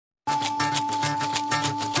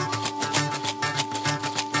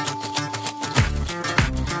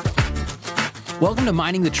Welcome to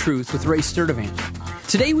Mining the Truth with Ray Sturdivant.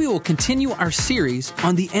 Today we will continue our series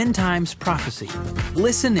on the end times prophecy.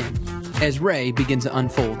 Listen in as Ray begins to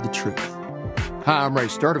unfold the truth. Hi, I'm Ray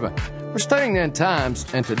Sturdivant. We're studying the end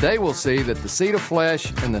times, and today we'll see that the seed of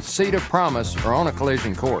flesh and the seed of promise are on a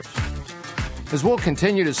collision course. As we'll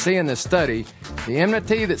continue to see in this study, the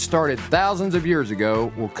enmity that started thousands of years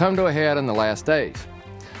ago will come to a head in the last days.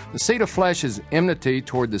 The seed of flesh's enmity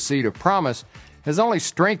toward the seed of promise has only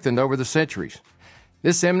strengthened over the centuries.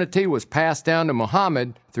 This enmity was passed down to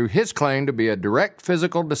Muhammad through his claim to be a direct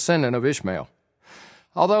physical descendant of Ishmael.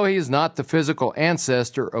 Although he is not the physical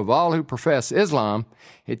ancestor of all who profess Islam,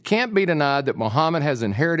 it can't be denied that Muhammad has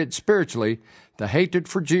inherited spiritually the hatred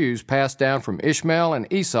for Jews passed down from Ishmael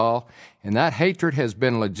and Esau, and that hatred has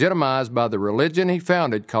been legitimized by the religion he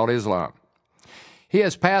founded called Islam. He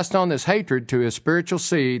has passed on this hatred to his spiritual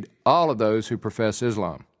seed, all of those who profess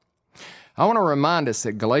Islam. I want to remind us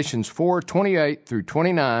that Galatians 4:28 through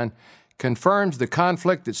 29 confirms the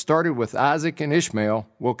conflict that started with Isaac and Ishmael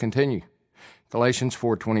will continue. Galatians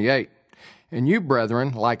 4:28, "And you,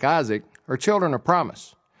 brethren, like Isaac, are children of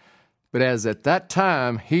promise. But as at that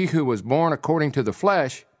time he who was born according to the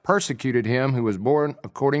flesh persecuted him who was born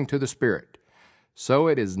according to the Spirit, so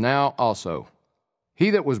it is now also.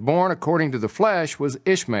 He that was born according to the flesh was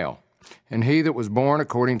Ishmael, and he that was born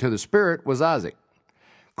according to the Spirit was Isaac."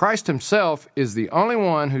 Christ himself is the only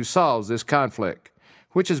one who solves this conflict,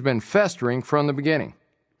 which has been festering from the beginning.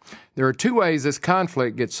 There are two ways this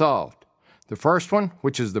conflict gets solved. The first one,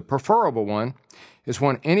 which is the preferable one, is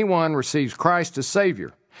when anyone receives Christ as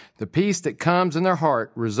Savior. The peace that comes in their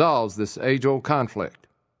heart resolves this age-old conflict.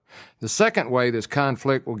 The second way this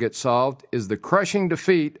conflict will get solved is the crushing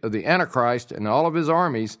defeat of the Antichrist and all of his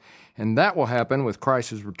armies, and that will happen with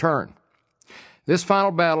Christ's return. This final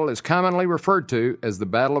battle is commonly referred to as the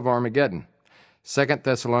Battle of Armageddon, 2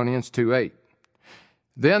 Thessalonians 2:8.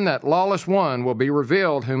 "Then that lawless one will be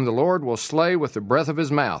revealed, whom the Lord will slay with the breath of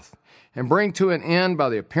his mouth, and bring to an end by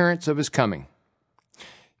the appearance of his coming."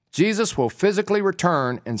 Jesus will physically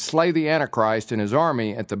return and slay the Antichrist and his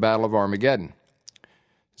army at the Battle of Armageddon.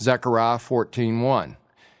 Zechariah 14:1.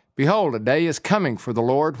 "Behold, a day is coming for the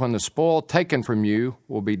Lord when the spoil taken from you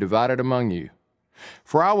will be divided among you.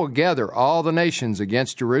 For I will gather all the nations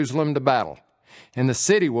against Jerusalem to battle, and the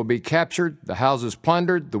city will be captured, the houses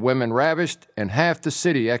plundered, the women ravished, and half the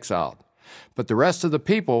city exiled. But the rest of the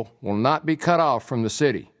people will not be cut off from the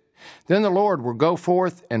city. Then the Lord will go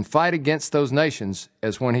forth and fight against those nations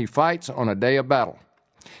as when he fights on a day of battle.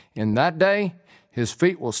 In that day his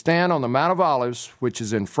feet will stand on the Mount of Olives, which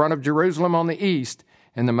is in front of Jerusalem on the east,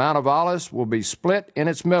 and the Mount of Olives will be split in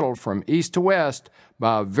its middle from east to west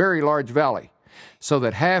by a very large valley, so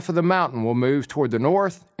that half of the mountain will move toward the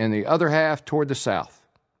north and the other half toward the south.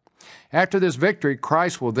 After this victory,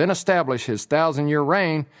 Christ will then establish his 1,000-year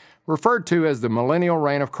reign, referred to as the millennial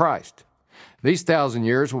reign of Christ. These 1,000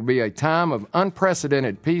 years will be a time of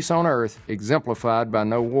unprecedented peace on earth, exemplified by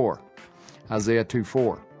no war. Isaiah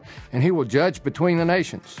 2:4. "And he will judge between the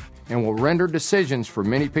nations, and will render decisions for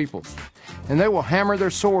many peoples. And they will hammer their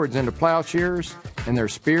swords into plowshares, and their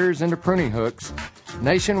spears into pruning hooks.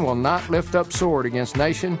 Nation will not lift up sword against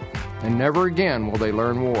nation, and never again will they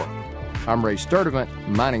learn war." I'm Ray Sturdivant,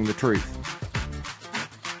 Mining the Truth.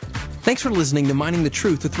 Thanks for listening to Mining the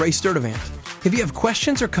Truth with Ray Sturdivant. If you have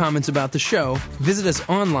questions or comments about the show, visit us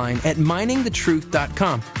online at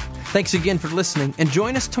miningthetruth.com. Thanks again for listening, and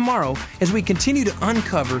join us tomorrow as we continue to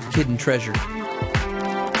uncover hidden treasure.